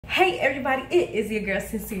Hey everybody, it is your girl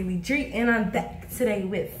Sincerely Dree, and I'm back today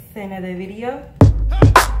with another video.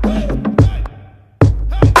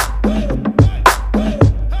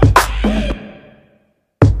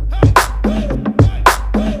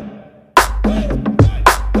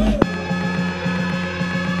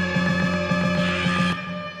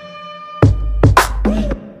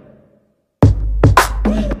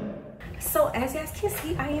 So as you guys can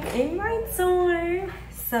see, I am in my dorm.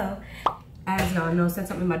 So as y'all know, since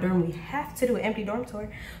I'm in my dorm, we have to do an empty dorm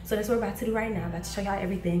tour. So that's what we're about to do right now. I'm about to show y'all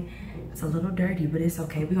everything. It's a little dirty, but it's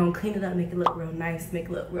okay. We're gonna clean it up, make it look real nice, make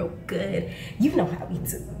it look real good. You know how we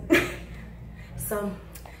do. So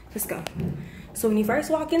let's go. So when you first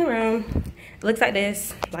walk in the room, it looks like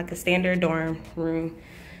this, like a standard dorm room.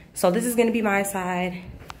 So this is gonna be my side.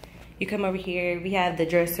 You come over here, we have the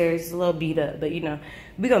dressers, a little beat up, but you know,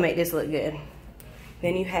 we're gonna make this look good.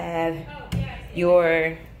 Then you have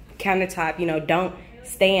your countertop. You know, don't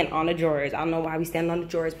stand on the drawers. I don't know why we stand on the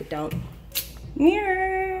drawers, but don't.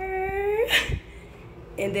 Mirror.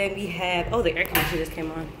 And then we have, oh, the air conditioner just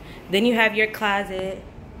came on. Then you have your closet,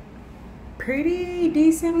 pretty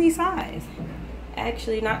decently sized.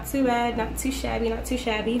 Actually, not too bad, not too shabby, not too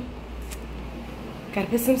shabby. Gotta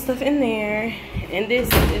put some stuff in there. And this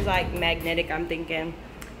is like magnetic, I'm thinking.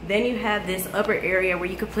 Then you have this upper area where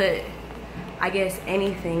you could put, I guess,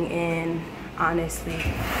 anything in, honestly.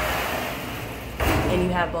 And you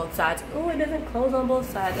have both sides. Oh, it doesn't close on both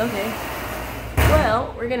sides. Okay.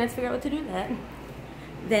 Well, we're gonna figure out what to do that.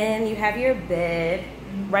 Then you have your bed.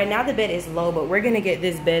 Right now the bed is low, but we're gonna get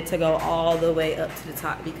this bed to go all the way up to the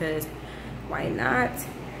top because why not?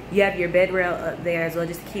 You have your bed rail up there as well,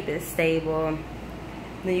 just to keep it stable.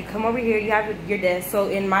 Then you come over here, you have your desk. So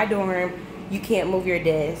in my dorm, you can't move your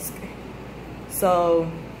desk. So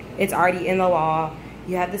it's already in the wall.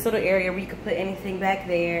 You have this little area where you can put anything back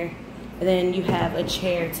there. And then you have a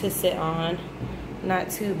chair to sit on.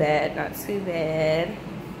 Not too bad, not too bad.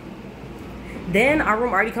 Then our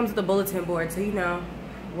room already comes with a bulletin board. So you know,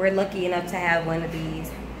 we're lucky enough to have one of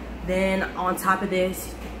these. Then on top of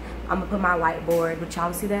this, I'm gonna put my whiteboard, which y'all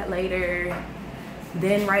will see that later.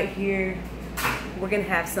 Then right here, we're gonna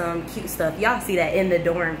have some cute stuff. Y'all see that in the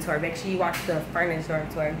dorm tour. Make sure you watch the furnished dorm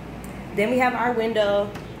tour. Then we have our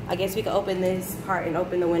window. I guess we can open this part and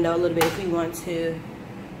open the window a little bit if we want to.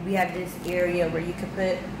 We have this area where you can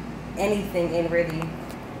put anything in, really.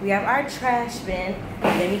 We have our trash bin,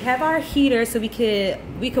 and then we have our heater, so we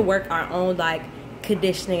could work our own like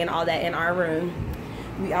conditioning and all that in our room.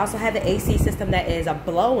 We also have the AC system that is a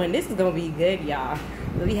blowing. This is gonna be good, y'all.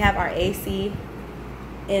 We have our AC,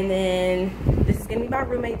 and then this is gonna be my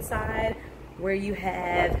roommate's side, where you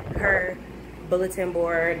have her bulletin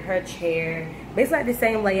board, her chair, basically like the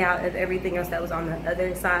same layout as everything else that was on the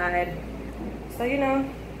other side. So you know,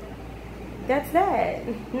 that's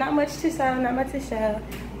that. Not much to show, not much to show,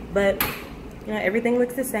 but you know, everything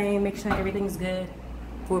looks the same. Make sure everything's good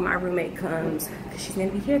before my roommate comes, because she's gonna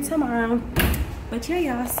be here tomorrow. But yeah,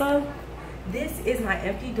 y'all, so this is my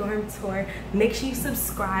empty dorm tour. Make sure you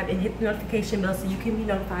subscribe and hit the notification bell so you can be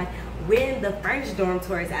notified when the French dorm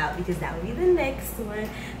tour is out, because that will be the next one.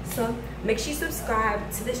 So make sure you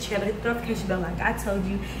subscribe to this channel, hit the notification bell like I told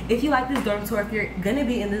you. If you like this dorm tour, if you're gonna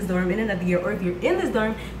be in this dorm in another year, or if you're in this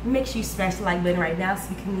dorm, make sure you smash the like button right now so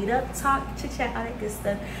we can meet up, talk, chit chat, all that good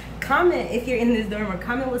stuff. Comment if you're in this dorm, or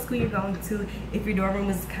comment what school you're going to. If your dorm room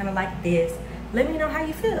is kind of like this, let me know how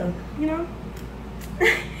you feel, you know.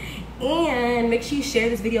 And make sure you share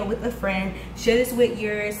this video with a friend. Share this with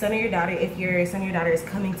your son or your daughter if your son or your daughter is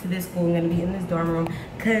coming to this school and gonna be in this dorm room,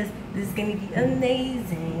 because this is gonna be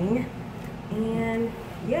amazing. And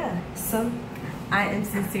yeah, so I am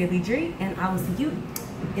Sincerely Dree, and I will see you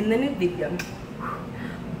in the new video.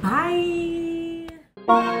 Bye.